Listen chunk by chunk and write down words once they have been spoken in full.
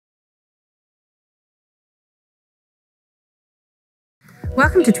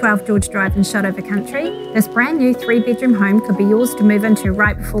Welcome to 12 George Drive in Shotover Country. This brand new 3-bedroom home could be yours to move into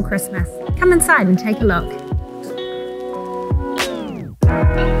right before Christmas. Come inside and take a look.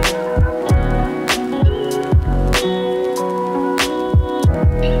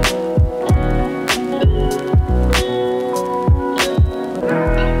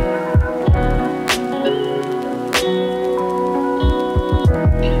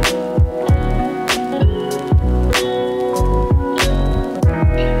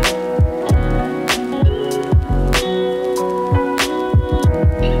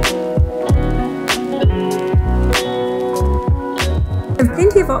 There are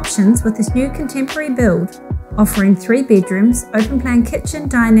plenty of options with this new contemporary build, offering 3 bedrooms, open plan kitchen,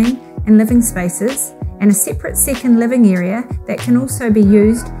 dining and living spaces, and a separate second living area that can also be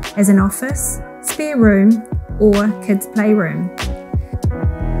used as an office, spare room or kids playroom.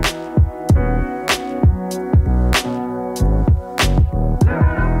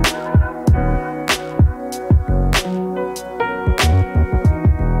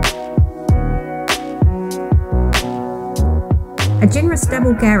 A generous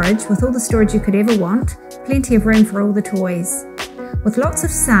double garage with all the storage you could ever want, plenty of room for all the toys. With lots of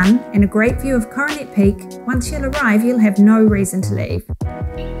sun and a great view of Coronet Peak, once you'll arrive you'll have no reason to leave.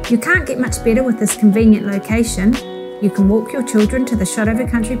 You can't get much better with this convenient location. You can walk your children to the Shotover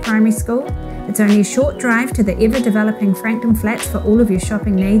Country Primary School. It's only a short drive to the ever-developing Frankton Flats for all of your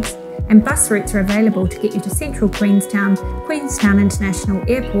shopping needs, and bus routes are available to get you to central Queenstown, Queenstown International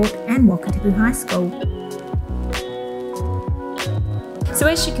Airport and Wakatipu High School. So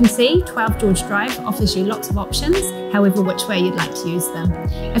as you can see, 12 George Drive offers you lots of options, however which way you'd like to use them.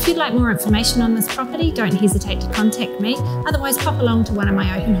 If you'd like more information on this property, don't hesitate to contact me, otherwise pop along to one of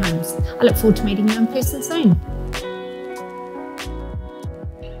my open homes. I look forward to meeting you in person soon.